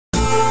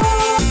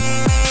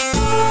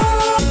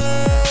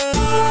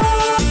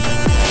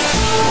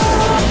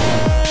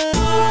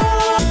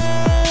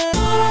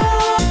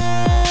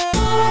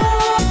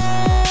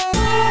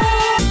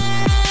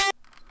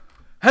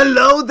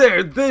Hello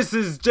there, this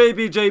is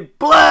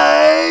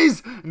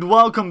JBJblaze, and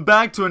welcome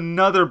back to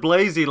another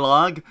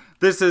BlazieLog.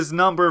 This is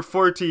number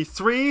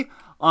 43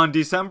 on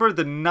December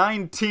the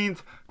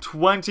 19th,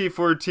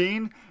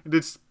 2014. And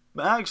it's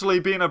actually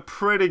been a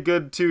pretty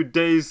good 2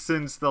 days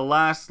since the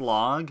last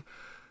log.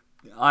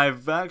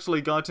 I've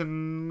actually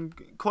gotten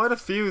quite a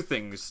few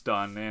things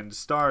done and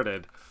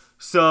started.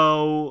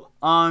 So,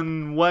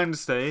 on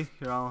Wednesday,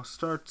 here I'll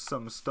start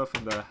some stuff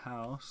in the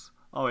house.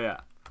 Oh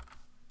yeah.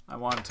 I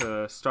want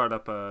to start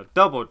up a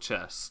double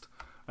chest,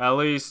 at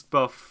least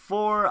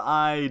before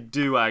I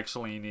do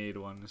actually need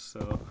one,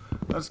 so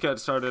let's get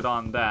started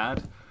on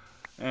that.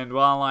 And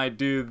while I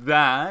do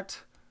that,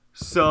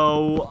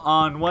 so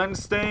on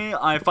Wednesday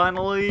I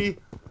finally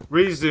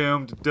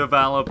resumed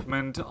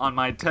development on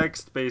my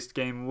text-based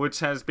game, which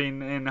has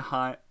been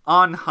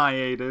on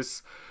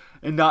hiatus,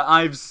 and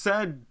I've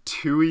said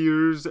 2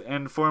 years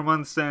and 4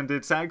 months, and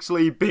it's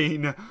actually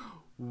been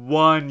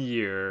 1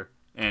 year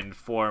and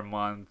 4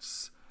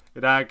 months.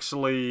 It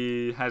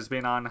actually has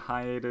been on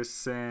hiatus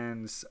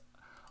since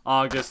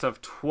August of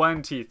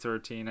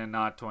 2013 and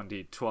not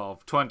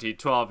 2012.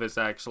 2012 is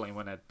actually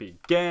when it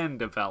began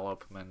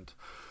development.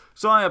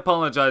 So I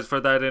apologize for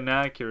that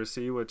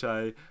inaccuracy, which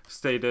I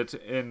stated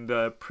in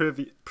the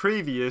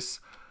previous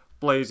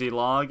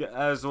BlazieLog,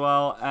 as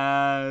well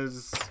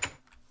as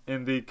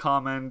in the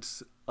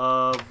comments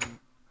of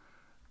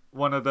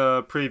one of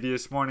the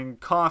previous Morning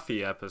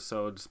Coffee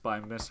episodes by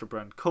Mr.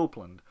 Brent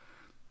Copeland.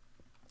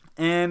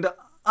 And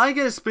I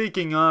guess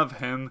speaking of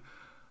him,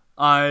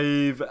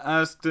 I've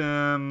asked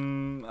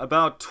him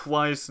about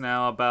twice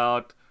now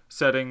about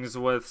settings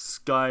with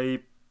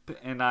Skype,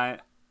 and I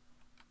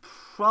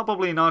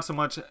probably not so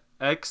much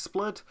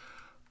XSplit,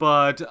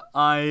 but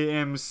I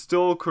am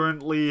still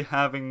currently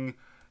having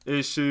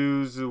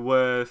issues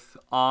with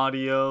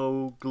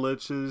audio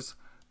glitches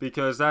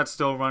because that's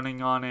still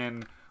running on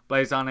in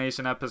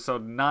BlazieNation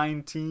episode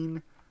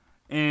 19,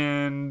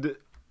 and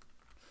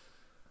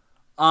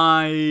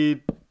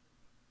I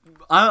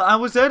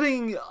was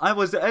editing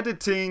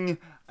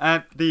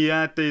at the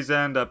At Day's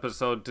End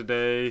episode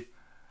today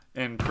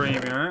in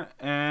Premiere,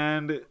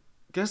 and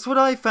guess what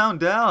I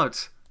found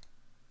out?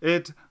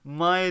 It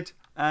might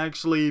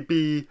actually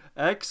be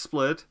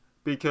XSplit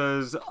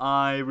because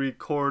I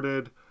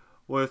recorded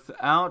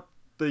without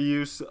the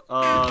use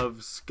of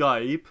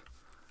Skype,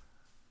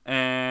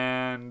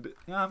 and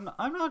yeah,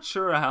 I'm not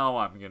sure how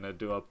I'm gonna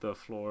do up the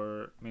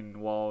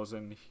walls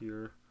in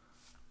here.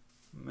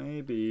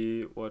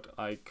 Maybe what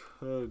I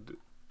could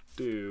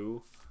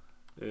do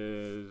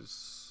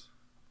is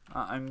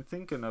I'm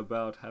thinking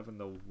about having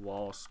the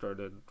wall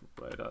started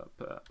right up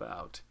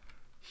about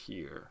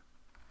here.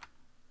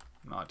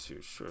 Not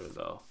too sure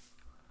though.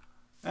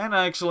 And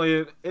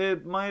actually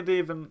it might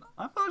even,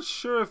 I'm not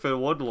sure if it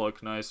would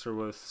look nicer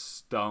with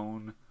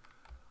stone.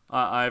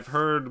 I've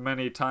heard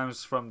many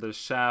times from the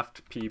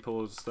shaft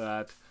peoples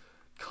that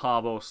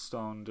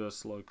cobblestone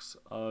just looks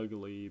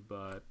ugly,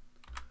 but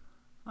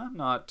I'm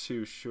not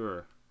too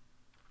sure.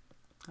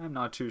 I'm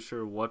not too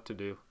sure what to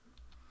do.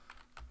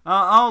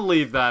 I'll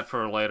leave that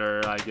for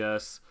later, I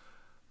guess.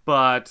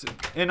 But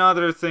in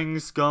other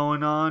things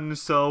going on,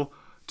 so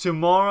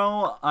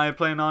tomorrow I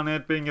plan on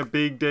it being a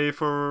big day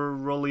for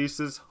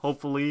releases,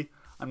 hopefully.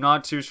 I'm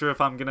not too sure if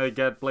I'm gonna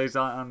get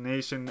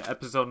BlazieNation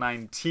episode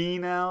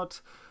 19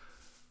 out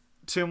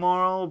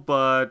tomorrow,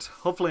 but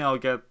hopefully I'll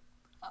get.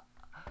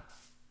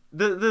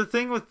 The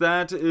thing with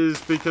that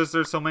is because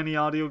there's so many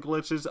audio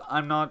glitches,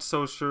 I'm not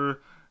so sure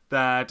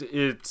that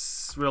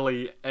it's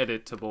really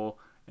editable.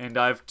 And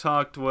I've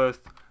talked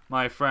with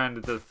my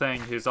friend The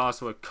Thing, who's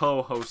also a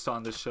co-host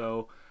on the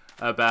show,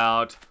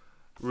 about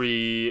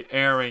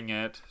re-airing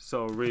it,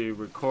 so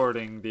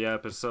re-recording the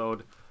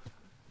episode.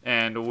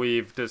 And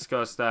we've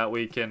discussed that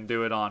we can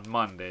do it on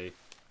Monday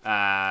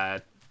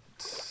at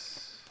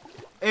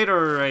 8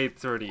 or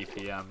 8:30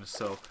 p.m.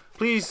 So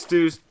please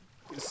do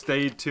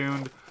stay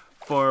tuned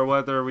for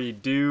whether we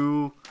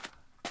do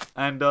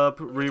end up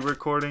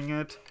re-recording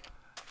it.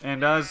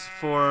 And as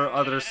for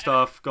other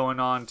stuff going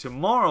on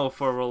tomorrow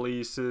for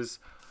releases,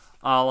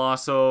 I'll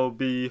also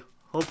be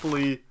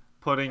hopefully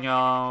putting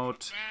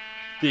out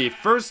the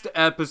first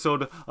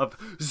episode of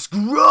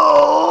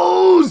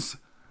Scrolls!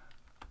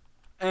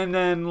 And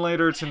then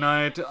later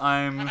tonight,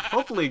 I'm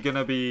hopefully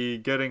gonna be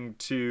getting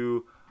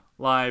to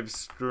live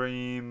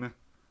stream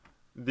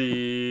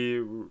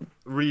the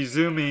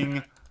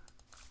resuming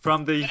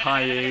from the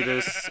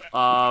hiatus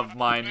of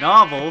my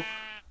novel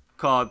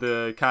called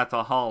The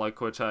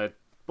Catholic, which I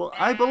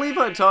believe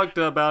I talked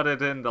about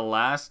it in the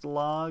last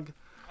log,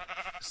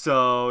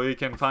 so you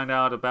can find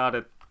out about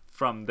it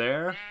from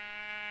there.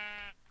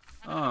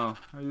 Oh,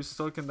 are you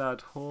stuck in that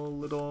hole,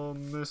 little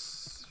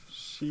Miss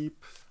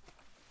Sheep?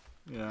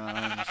 Yeah,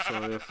 I'm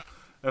sorry.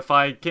 If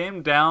I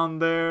came down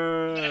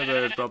there,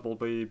 there'd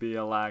probably be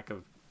a lack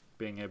of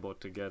being able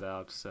to get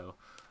out, so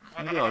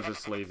maybe I'll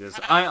just leave this.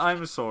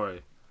 I'm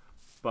sorry.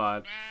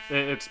 But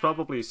it's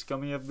probably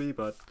scummy of me,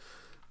 but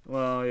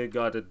well, you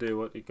gotta do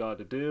what you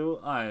gotta do.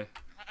 I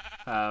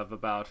have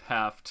about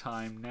half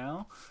time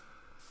now.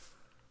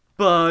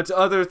 But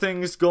other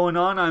things going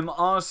on, I'm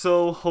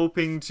also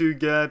hoping to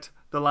get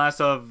the last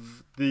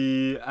of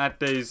the At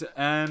Day's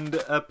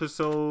End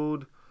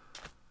episode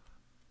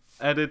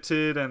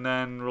edited and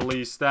then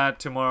release that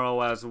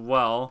tomorrow as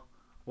well,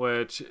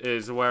 which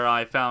is where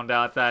I found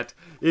out that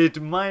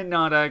it might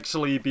not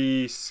actually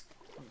be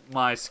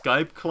my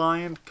Skype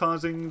client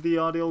causing the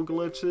audio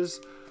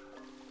glitches,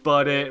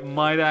 but it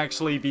might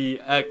actually be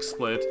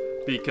XSplit,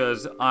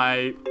 because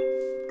I'm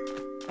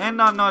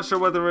not sure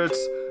whether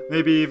it's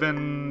maybe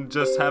even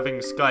just having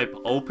Skype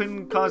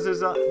open causes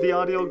the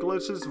audio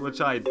glitches,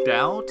 which I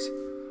doubt.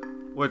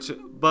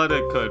 But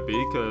it could be,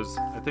 because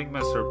I think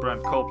Mr.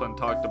 Brent Copeland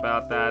talked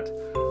about that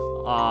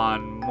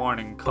on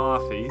Morning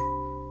Coffee.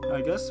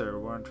 I guess there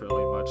weren't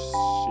really much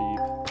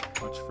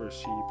for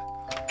sheep.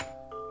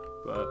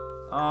 But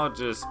I'll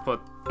just put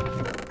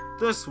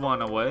this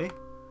one away.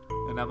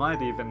 And I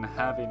might even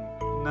having...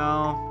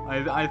 No,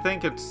 I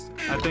think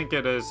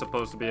it is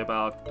supposed to be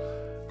about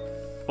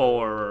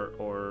 4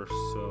 or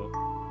so.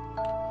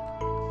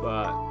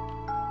 But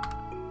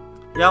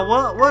yeah,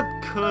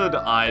 what could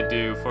I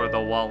do for the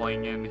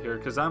walling in here?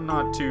 Because I'm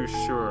not too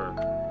sure.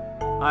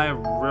 I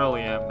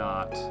really am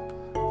not.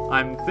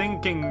 I'm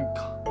thinking...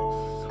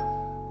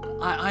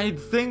 I'd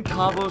think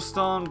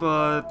cobblestone,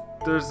 but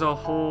there's a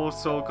whole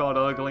so-called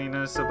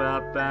ugliness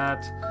about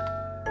that.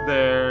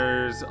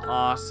 There's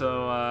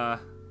also,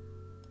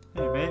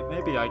 hey,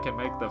 maybe I can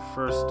make the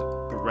first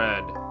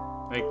bread.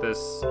 Make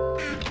this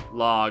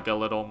log a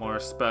little more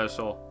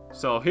special.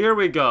 So here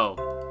we go.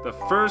 The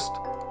first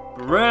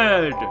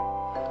bread.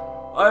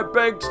 I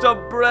baked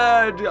some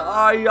bread.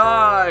 Aye,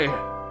 aye.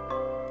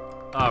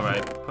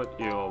 Alright, put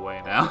you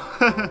away now.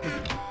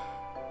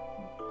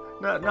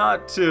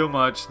 Not too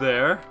much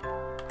there,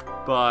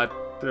 but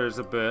there's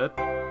a bit.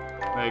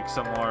 Make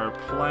some more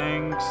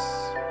planks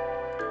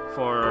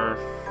for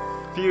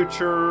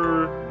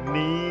future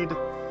need.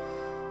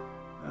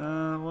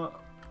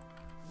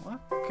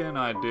 What can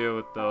I do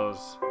with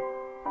those?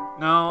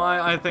 No,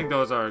 I think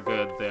those are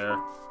good there.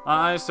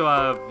 I still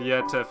have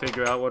yet to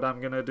figure out what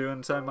I'm gonna do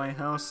inside my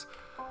house.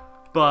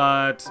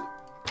 But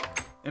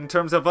in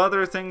terms of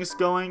other things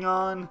going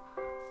on,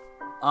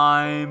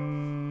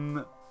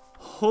 I'm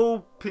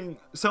hoping...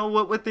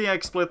 So with the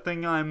XSplit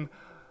thing, I'm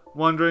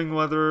wondering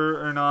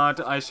whether or not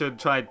I should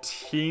try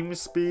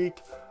TeamSpeak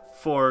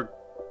for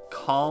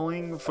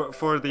calling,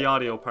 for the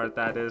audio part,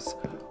 that is.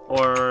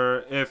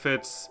 Or if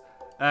it's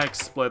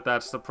XSplit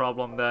that's the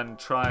problem, then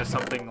try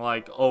something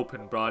like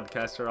Open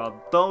Broadcaster.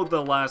 Although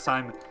the last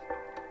time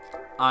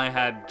I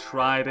had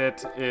tried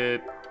it,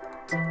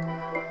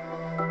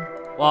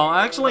 well,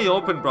 actually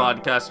Open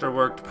Broadcaster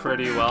worked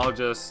pretty well,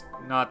 just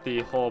not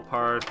the whole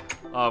part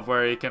of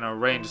where you can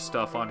arrange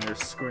stuff on your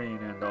screen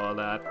and all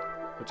that,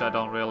 which I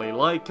don't really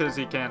like, because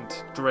you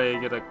can't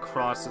drag it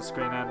across the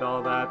screen and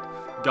all that.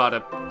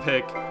 Gotta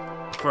pick,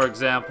 for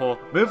example,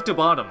 move to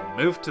bottom,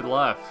 move to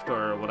left,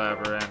 or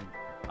whatever, and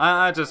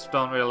I just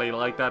don't really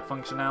like that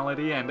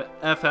functionality. And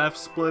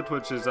XSplit,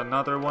 which is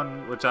another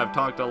one which I've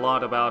talked a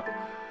lot about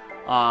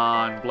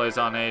on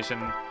BlazieLog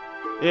Nation,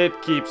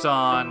 it keeps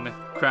on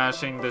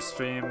crashing the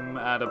stream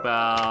at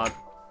about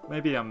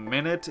maybe a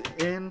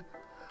minute in.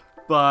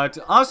 But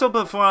also,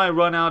 before I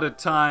run out of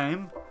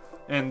time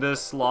in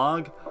this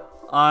log,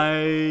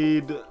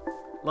 I'd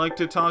like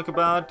to talk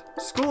about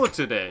school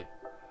today.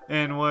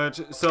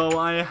 So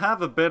I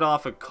have a bit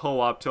off a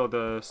co-op till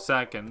the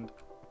 2nd,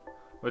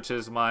 which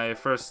is my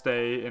first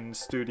day in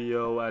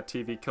studio at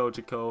TV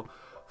Kojiko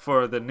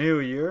for the new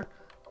year.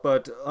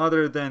 But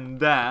other than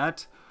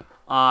that,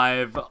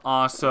 I've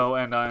also,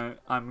 and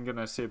I'm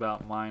gonna see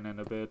about mine in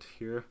a bit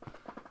here.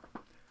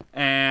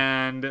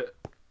 And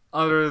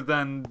other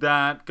than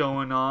that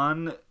going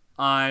on,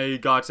 I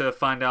got to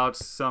find out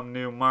some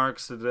new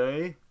marks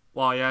today.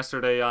 While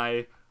yesterday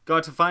I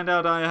got to find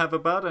out I have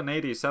about an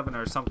 87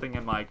 or something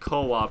in my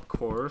co-op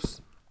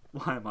course.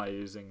 Why am I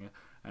using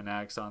an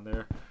X on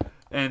there?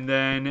 And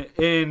then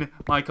in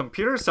my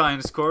computer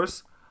science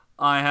course,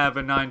 I have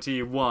a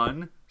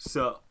 91.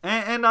 So,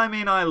 and I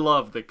mean, I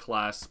love the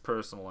class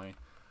personally.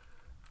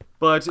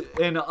 But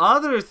in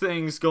other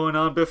things going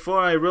on, before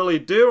I really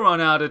do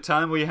run out of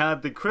time, we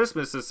had the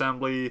Christmas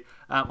assembly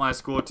at my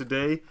school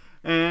today,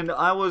 and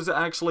I was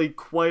actually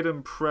quite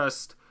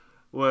impressed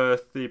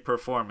with the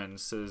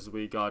performances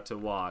we got to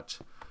watch.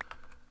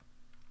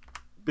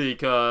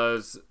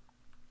 Because,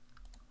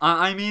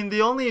 I mean,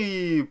 the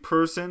only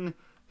person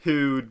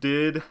who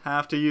did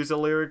have to use a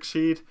lyric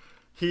sheet,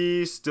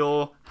 he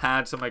still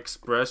had some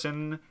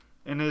expression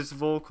in his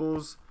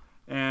vocals.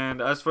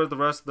 And as for the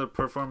rest of the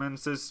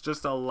performance, it's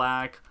just a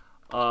lack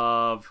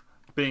of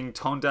being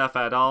tone deaf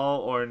at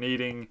all, or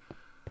needing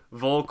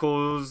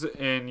vocals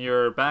in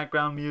your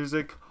background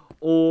music,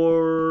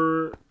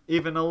 or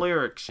even a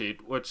lyric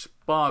sheet, which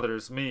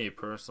bothers me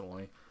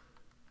personally.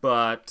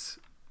 But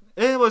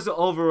it was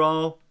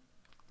overall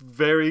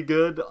very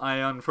good. I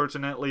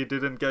unfortunately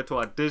didn't get to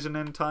audition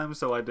in time,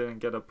 so I didn't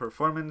get a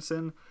performance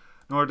in,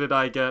 nor did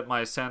I get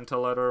my Santa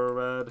letter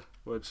read,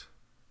 which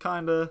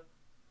kinda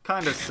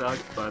kind of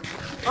sucked, but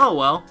oh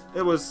well,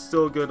 it was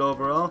still good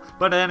overall.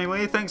 But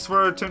anyway, thanks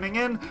for tuning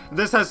in.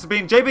 This has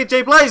been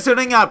JBJblaze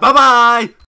tuning out. Bye bye!